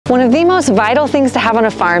One of the most vital things to have on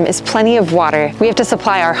a farm is plenty of water. We have to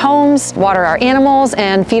supply our homes, water our animals,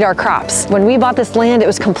 and feed our crops. When we bought this land, it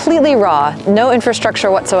was completely raw, no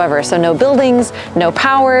infrastructure whatsoever. So no buildings, no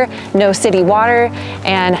power, no city water,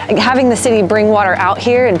 and having the city bring water out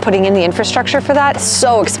here and putting in the infrastructure for that is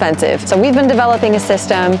so expensive. So we've been developing a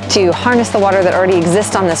system to harness the water that already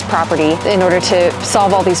exists on this property in order to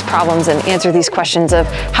solve all these problems and answer these questions of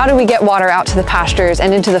how do we get water out to the pastures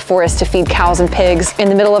and into the forest to feed cows and pigs in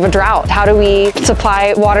the middle of a drought? How do we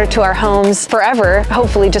supply water to our homes forever,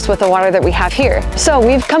 hopefully just with the water that we have here? So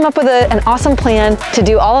we've come up with an awesome plan to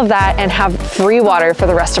do all of that and have free water for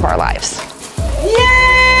the rest of our lives. Yay!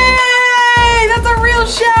 That's a real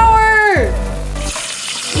shower!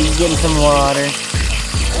 He's getting some more water.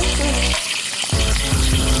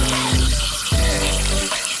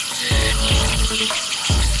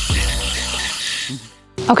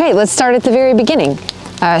 Okay, let's start at the very beginning.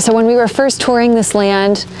 So when we were first touring this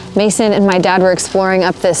land, Mason and my dad were exploring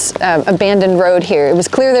up this abandoned road here. It was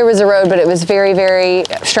clear there was a road, but it was very, very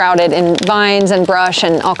shrouded in vines and brush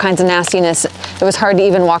and all kinds of nastiness. It was hard to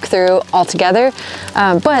even walk through altogether.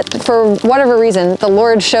 But for whatever reason, the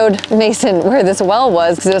Lord showed Mason where this well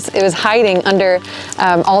was, because it was hiding under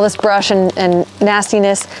all this brush and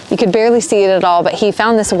nastiness. You could barely see it at all, but he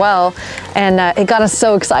found this well, and it got us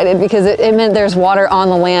so excited because it meant there's water on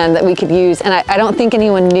the land that we could use. And I don't think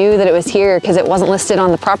anyone knew that it was here because it wasn't listed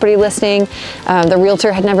on the property listing. The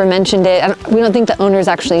realtor had never mentioned it. We don't think the owners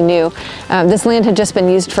actually knew. This land had just been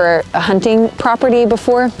used for a hunting property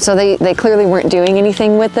before, so they clearly weren't doing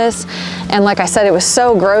anything with this. And like I said, it was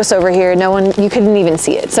so gross over here, you couldn't even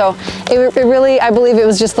see it. So it really, I believe it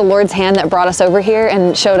was just the Lord's hand that brought us over here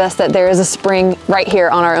and showed us that there is a spring right here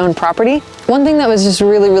on our own property. One thing that was just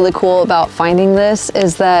really, really cool about finding this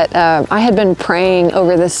is that I had been praying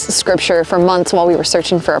over this scripture for months while we were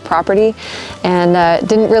searching for a property, and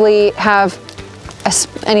didn't really have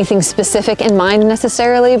anything specific in mind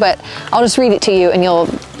necessarily, but I'll just read it to you and you'll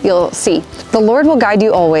see. The Lord will guide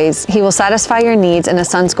you always. He will satisfy your needs in a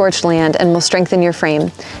sun-scorched land and will strengthen your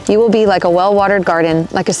frame. You will be like a well-watered garden,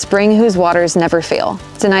 like a spring whose waters never fail.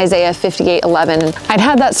 It's in Isaiah 58:11. I'd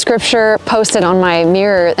had that scripture posted on my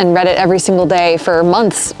mirror and read it every single day for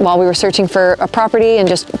months while we were searching for a property and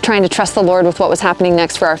just trying to trust the Lord with what was happening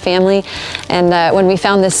next for our family. And when we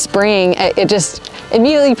found this spring, it just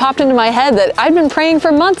immediately popped into my head that I'd been praying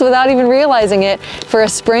for months without even realizing it for a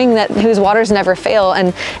spring whose waters never fail.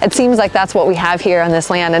 And it seems like that's what we have here on this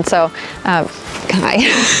land. And so, hi.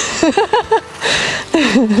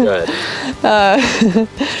 Good.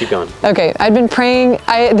 Keep going. Okay, I'd been praying.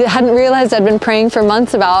 I hadn't realized I'd been praying for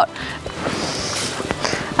months about,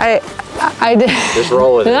 Just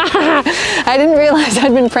roll with it. I didn't realize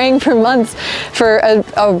I'd been praying for months for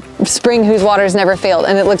a spring whose waters never failed,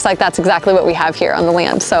 and it looks like that's exactly what we have here on the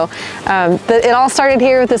land. So it all started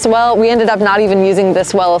here with this well. We ended up not even using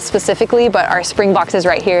this well specifically, but our spring box is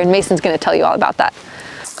right here, and Mason's going to tell you all about that.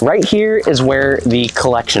 Right here is where the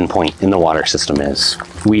collection point in the water system is.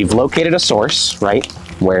 We've located a source, right,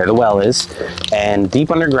 where the well is, and deep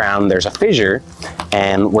underground there's a fissure,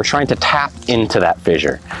 and we're trying to tap into that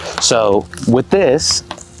fissure. So with this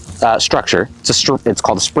structure, it's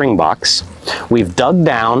called a spring box. We've dug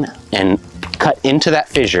down and cut into that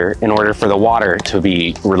fissure in order for the water to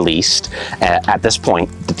be released at this point,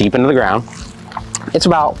 deep into the ground. It's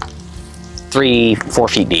about 3-4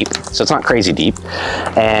 feet deep, so it's not crazy deep.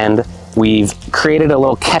 And we've created a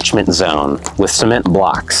little catchment zone with cement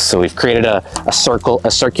blocks. So we've created a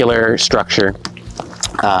circular structure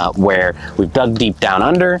where we've dug deep down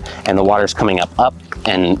under, and the water's coming up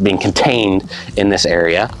and being contained in this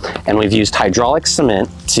area. And we've used hydraulic cement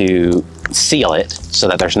to seal it so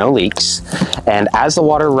that there's no leaks. And as the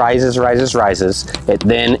water rises, it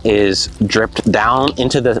then is dripped down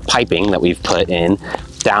into the piping that we've put in,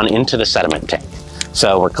 down into the sediment tank.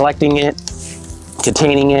 So we're collecting it,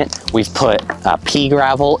 containing it. We've put pea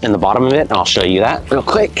gravel in the bottom of it, and I'll show you that real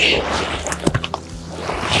quick.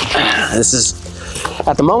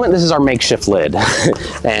 At the moment, this is our makeshift lid,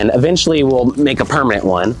 and eventually we'll make a permanent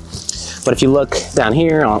one. But if you look down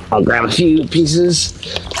here, I'll grab a few pieces,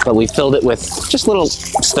 but we filled it with just little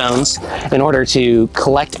stones in order to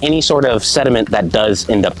collect any sort of sediment that does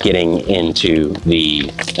end up getting into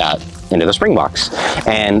the spring box.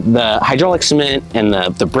 And the hydraulic cement and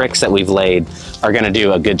the bricks that we've laid are gonna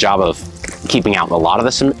do a good job of keeping out a lot of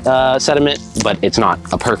the sediment, but it's not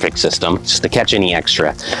a perfect system, just to catch any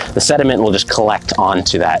extra. The sediment will just collect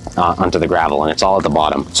onto that, onto the gravel, and it's all at the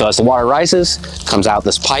bottom. So as the water rises, comes out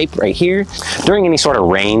this pipe right here. During any sort of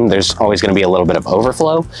rain, there's always gonna be a little bit of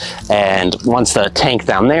overflow. And once the tank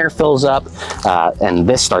down there fills up, and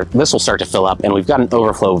this will start to fill up, and we've got an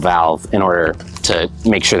overflow valve in order to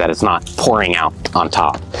make sure that it's not pouring out on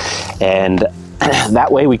top. And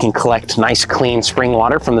that way we can collect nice clean spring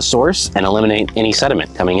water from the source and eliminate any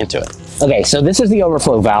sediment coming into it. Okay, so this is the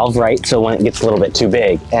overflow valve, right? So when it gets a little bit too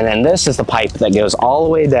big. And then this is the pipe that goes all the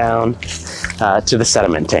way down to the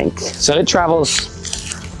sediment tank. So it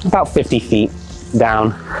travels about 50 feet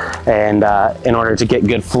down, and in order to get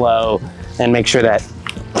good flow and make sure that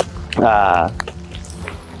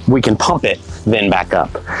we can pump it then back up.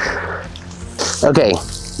 Okay,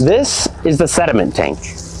 this is the sediment tank.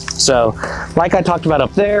 So like I talked about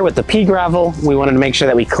up there with the pea gravel, we wanted to make sure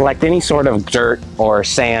that we collect any sort of dirt or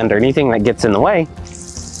sand or anything that gets in the way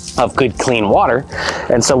of good clean water.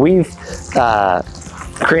 And so we've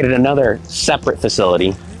created another separate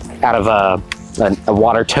facility out of a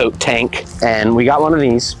water tote tank, and we got one of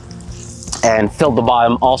these and filled the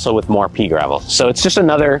bottom also with more pea gravel. So it's just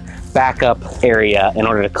another backup area in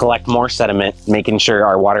order to collect more sediment, making sure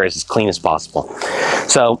our water is as clean as possible.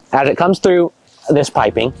 So as it comes through this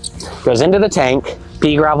piping, goes into the tank,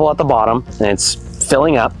 pea gravel at the bottom, and it's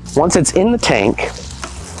filling up. Once it's in the tank,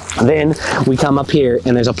 then we come up here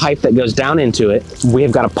and there's a pipe that goes down into it. We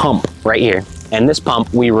have got a pump right here, and this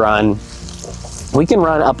pump we can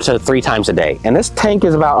run up to 3 times a day. And this tank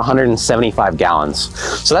is about 175 gallons.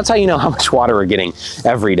 So that's how you know how much water we're getting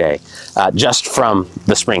every day, just from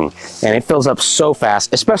the spring. And it fills up so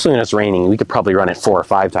fast, especially when it's raining. We could probably run it 4 or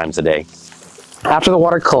 5 times a day. After the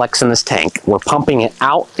water collects in this tank, we're pumping it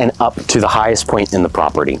out and up to the highest point in the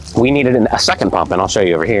property. We needed a second pump, and I'll show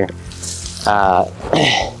you over here.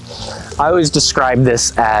 I always describe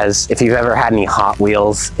this as, if you've ever had any Hot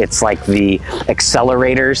Wheels, it's like the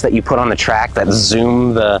accelerators that you put on the track that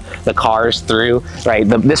zoom the cars through, right?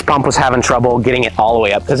 This pump was having trouble getting it all the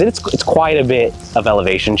way up because it's quite a bit of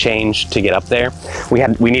elevation change to get up there.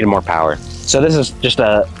 We needed more power. So this is just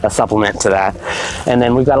a supplement to that. And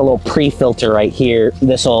then we've got a little pre-filter right here.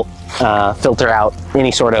 This will filter out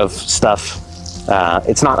any sort of stuff.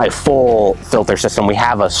 It's not a full filter system. We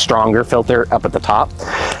have a stronger filter up at the top,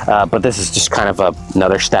 but this is just kind of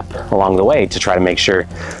another step along the way to try to make sure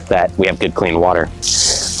that we have good clean water.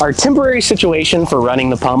 Our temporary situation for running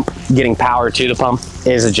the pump, getting power to the pump,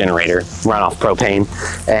 is a generator run off propane.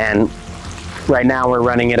 And right now we're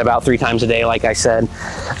running it about 3 times a day, like I said.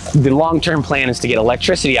 The long-term plan is to get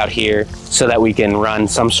electricity out here so that we can run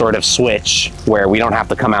some sort of switch where we don't have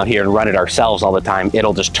to come out here and run it ourselves all the time.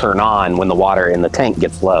 It'll just turn on when the water in the tank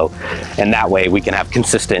gets low. And that way we can have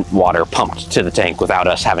consistent water pumped to the tank without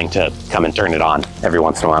us having to come and turn it on every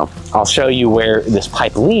once in a while. I'll show you where this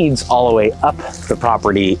pipe leads all the way up the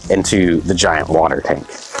property into the giant water tank.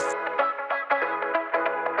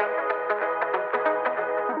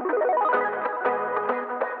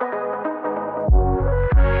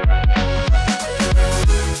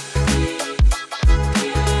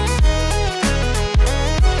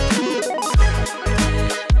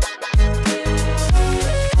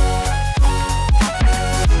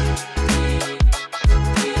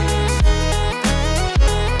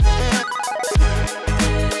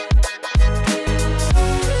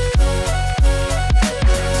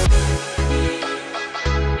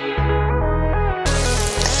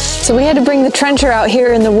 So we had to bring the trencher out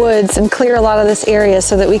here in the woods and clear a lot of this area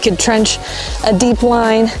so that we could trench a deep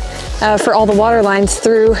line for all the water lines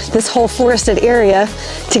through this whole forested area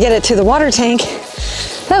to get it to the water tank.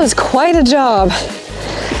 That was quite a job.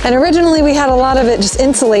 And originally we had a lot of it just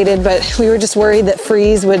insulated, but we were just worried that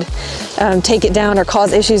freeze would take it down or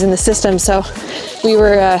cause issues in the system. So we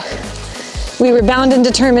were bound and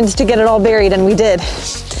determined to get it all buried, and we did.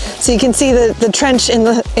 So you can see the trench in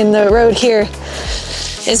the road here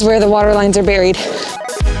is where the water lines are buried.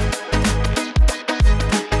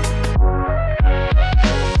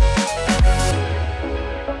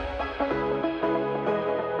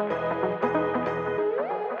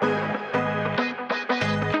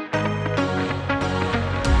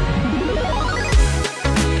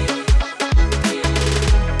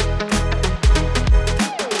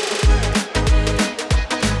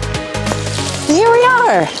 Here we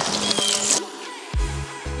are.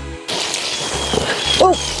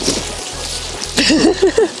 Oh.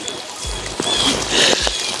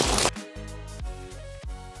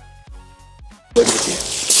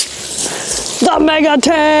 The mega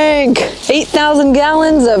tank! 8,000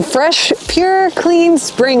 gallons of fresh, pure, clean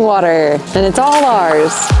spring water. And it's all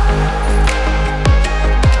ours.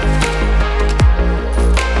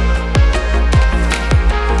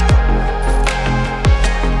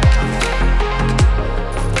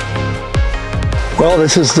 Well,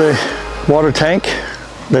 this is the water tank.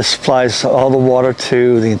 This supplies all the water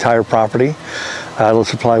to the entire property. It'll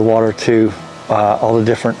supply water to all the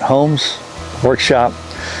different homes, workshop,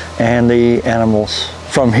 and the animals.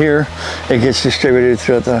 From here, it gets distributed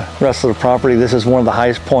throughout the rest of the property. This is one of the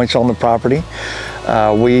highest points on the property.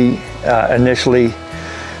 We initially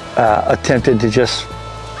attempted to just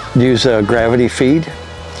use a gravity feed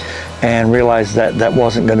and realized that that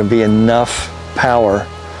wasn't going to be enough power,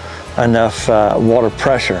 enough water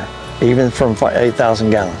pressure, even from 8,000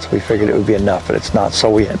 gallons. We figured it would be enough, but it's not, so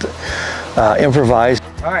we had to improvise.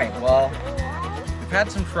 All right, well, we've had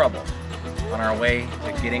some trouble on our way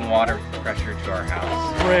to getting water pressure to our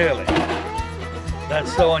house. Really?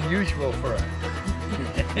 That's so unusual for us.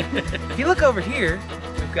 If you look over here,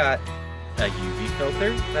 we've got a UV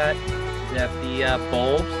filter that the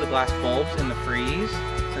bulbs, the glass bulbs in the freeze,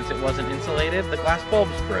 since it wasn't insulated, the glass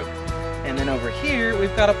bulbs broke. And then over here,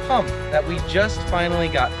 we've got a pump that we just finally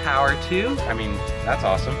got power to. I mean, that's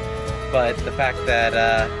awesome. But the fact that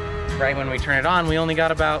right when we turn it on, we only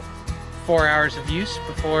got about 4 hours of use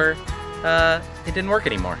before it didn't work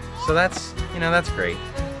anymore. So that's, you know, that's great.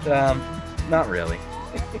 Not really,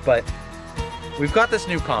 but we've got this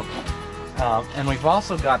new pump, and we've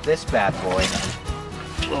also got this bad boy,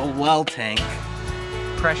 little well tank,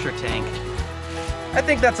 pressure tank. I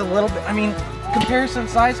think that's a little bit, I mean,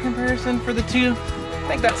 size comparison for the two, I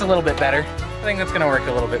think that's a little bit better. I think that's gonna work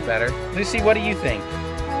a little bit better. Lucy, what do you think?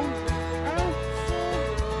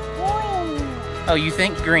 Oh, you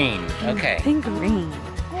think green? Okay. I think green.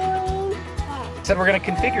 Said we're gonna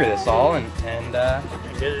configure this all and get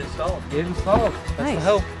it installed. Get it installed. That's Nice. the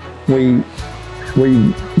hope.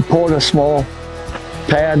 We poured a small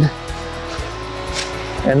pad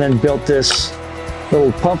and then built this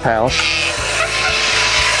little pump house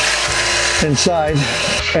inside,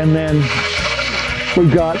 and then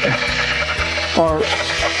we've got our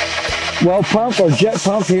well pump, our jet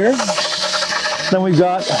pump here. Then we've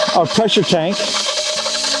got our pressure tank.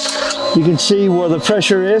 You can see where the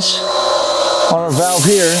pressure is on our valve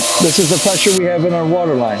here. This is the pressure we have in our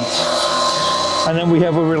water lines. And then we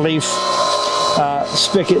have a relief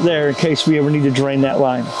spigot there in case we ever need to drain that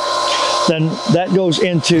line. Then that goes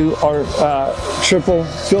into our triple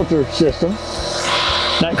filter system.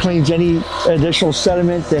 That cleans any additional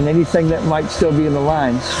sediment and anything that might still be in the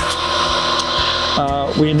lines.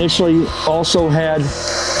 We initially also had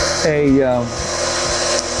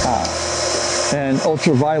an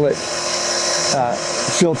ultraviolet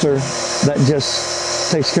filter that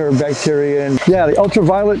just takes care of bacteria. And yeah, the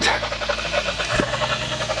ultraviolet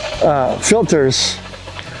filters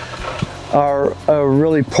are a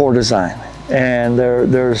really poor design, and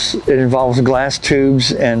it involves glass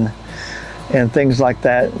tubes and things like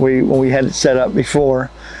that. When we had it set up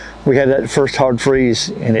before, we had that first hard freeze,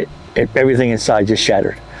 and everything inside just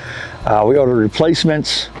shattered. We ordered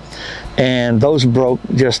replacements, and those broke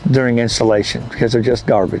just during installation because they're just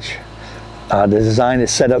garbage. The design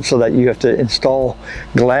is set up so that you have to install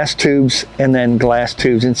glass tubes and then glass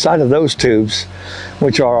tubes inside of those tubes,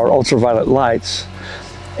 which are our ultraviolet lights,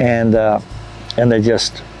 and it's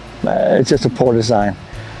just a poor design.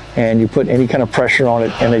 And you put any kind of pressure on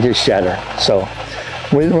it and they just shatter. So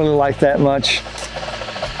we didn't really like that much.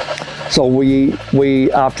 So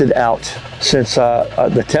we opted out, since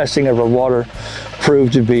the testing of our water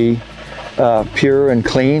proved to be pure and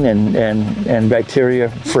clean and bacteria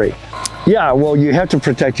free. Yeah, well, you have to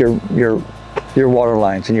protect your water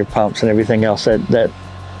lines and your pumps and everything else. That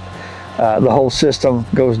the whole system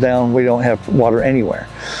goes down, we don't have water anywhere.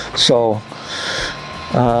 So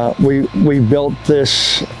we built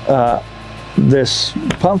this this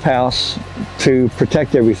pump house to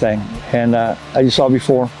protect everything. And as you saw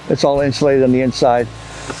before, it's all insulated on the inside.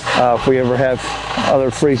 If we ever have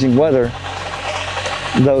other freezing weather,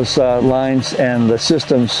 those lines and the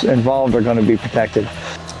systems involved are going to be protected.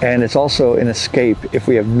 And it's also an escape if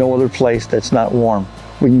we have no other place that's not warm.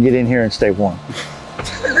 We can get in here and stay warm.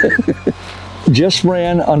 Just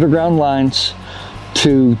ran underground lines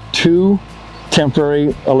to 2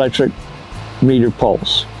 temporary electric meter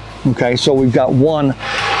poles. Okay, so we've got one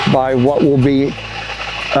by what will be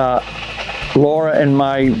Laura and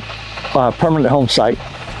my permanent home site.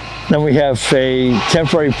 Then we have a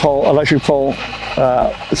temporary pole, electric pole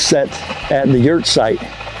set at the yurt site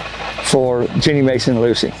for Jenny, Mason, and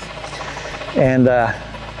Lucy. And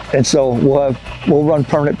so we'll run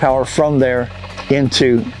permanent power from there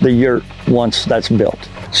into the yurt once that's built.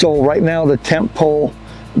 So right now the temp pole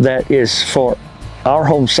that is for our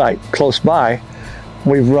home site close by,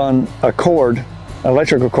 we've run a cord,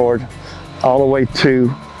 electrical cord, all the way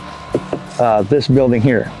to this building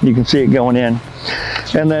here. You can see it going in.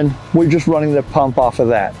 And then we're just running the pump off of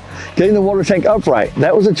that. Getting the water tank upright,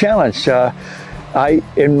 that was a challenge.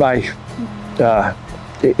 In my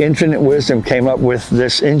infinite wisdom, came up with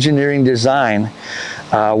this engineering design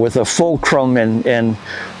with a fulcrum and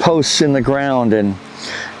posts in the ground,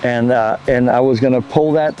 and I was going to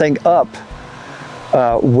pull that thing up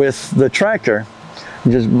with the tractor,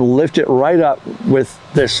 and just lift it right up with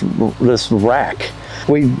this rack.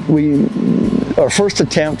 Our first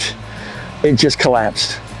attempt, it just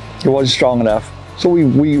collapsed. It wasn't strong enough, so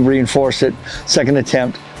we reinforced it. Second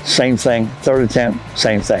attempt, same thing. Third attempt,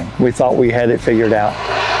 same thing. We thought we had it figured out,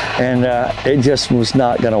 and it just was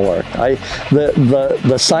not going to work.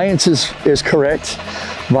 The science is correct,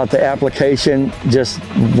 but the application just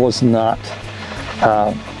was not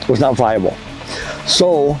viable.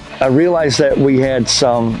 So I realized that we had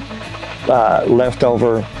some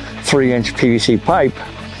leftover 3-inch PVC pipe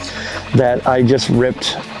that I just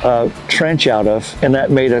ripped a trench out of, and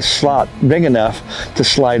that made a slot big enough to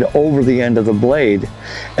slide over the end of the blade,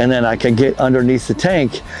 and then I could get underneath the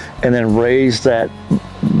tank and then raise that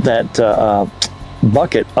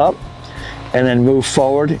bucket up and then move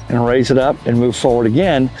forward and raise it up and move forward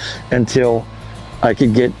again until I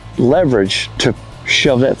could get leverage to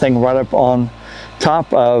shove that thing right up on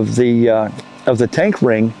top of the tank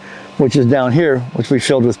ring, which is down here, which we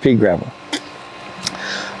filled with pea gravel.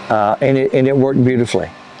 And it worked beautifully.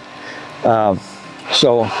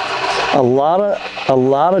 So a lot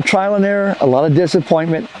of trial and error, a lot of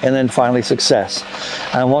disappointment, and then finally success.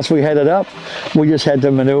 And once we had it up, we just had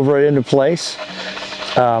to maneuver it into place,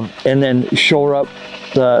 and then shore up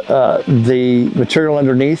the material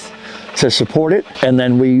underneath to support it. And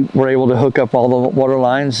then we were able to hook up all the water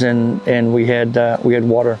lines, and we had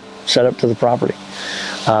water set up to the property.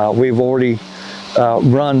 We've already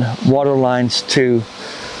run water lines to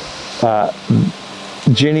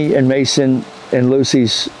Ginny and Mason and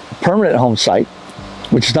Lucy's permanent home site,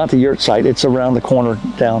 which is not the yurt site. It's around the corner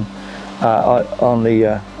down on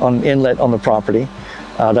the inlet on the property.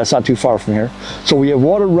 That's not too far from here. So we have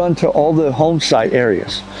water run to all the home site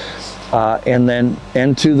areas, and then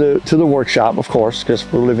to the workshop, of course,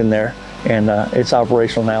 because we're living there, and it's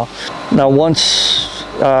operational now. Now, once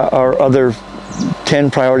our other 10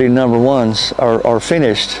 priority number ones are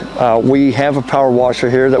finished, we have a power washer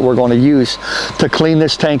here that we're going to use to clean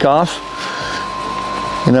this tank off.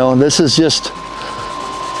 You know, this is just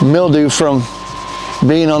mildew from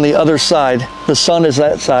being on the other side. The sun is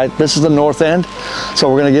that side. This is the north end, so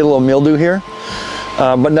we're going to get a little mildew here,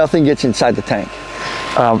 but nothing gets inside the tank.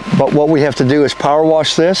 But what we have to do is power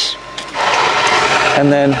wash this,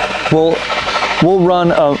 and then we'll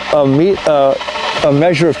run a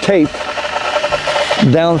measure of tape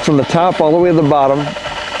down from the top all the way to the bottom,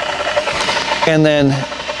 and then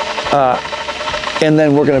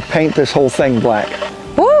we're going to paint this whole thing black.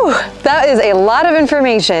 Woo! That is a lot of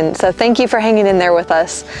information, so thank you for hanging in there with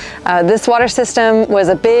us. This water system was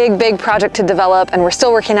a big project to develop, and we're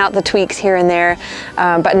still working out the tweaks here and there,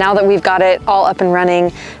 but now that we've got it all up and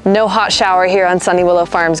running, no hot shower here on Sunny Willow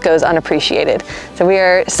Farms goes unappreciated. So we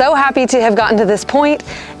are so happy to have gotten to this point,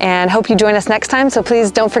 and hope you join us next time, so please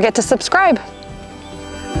don't forget to subscribe.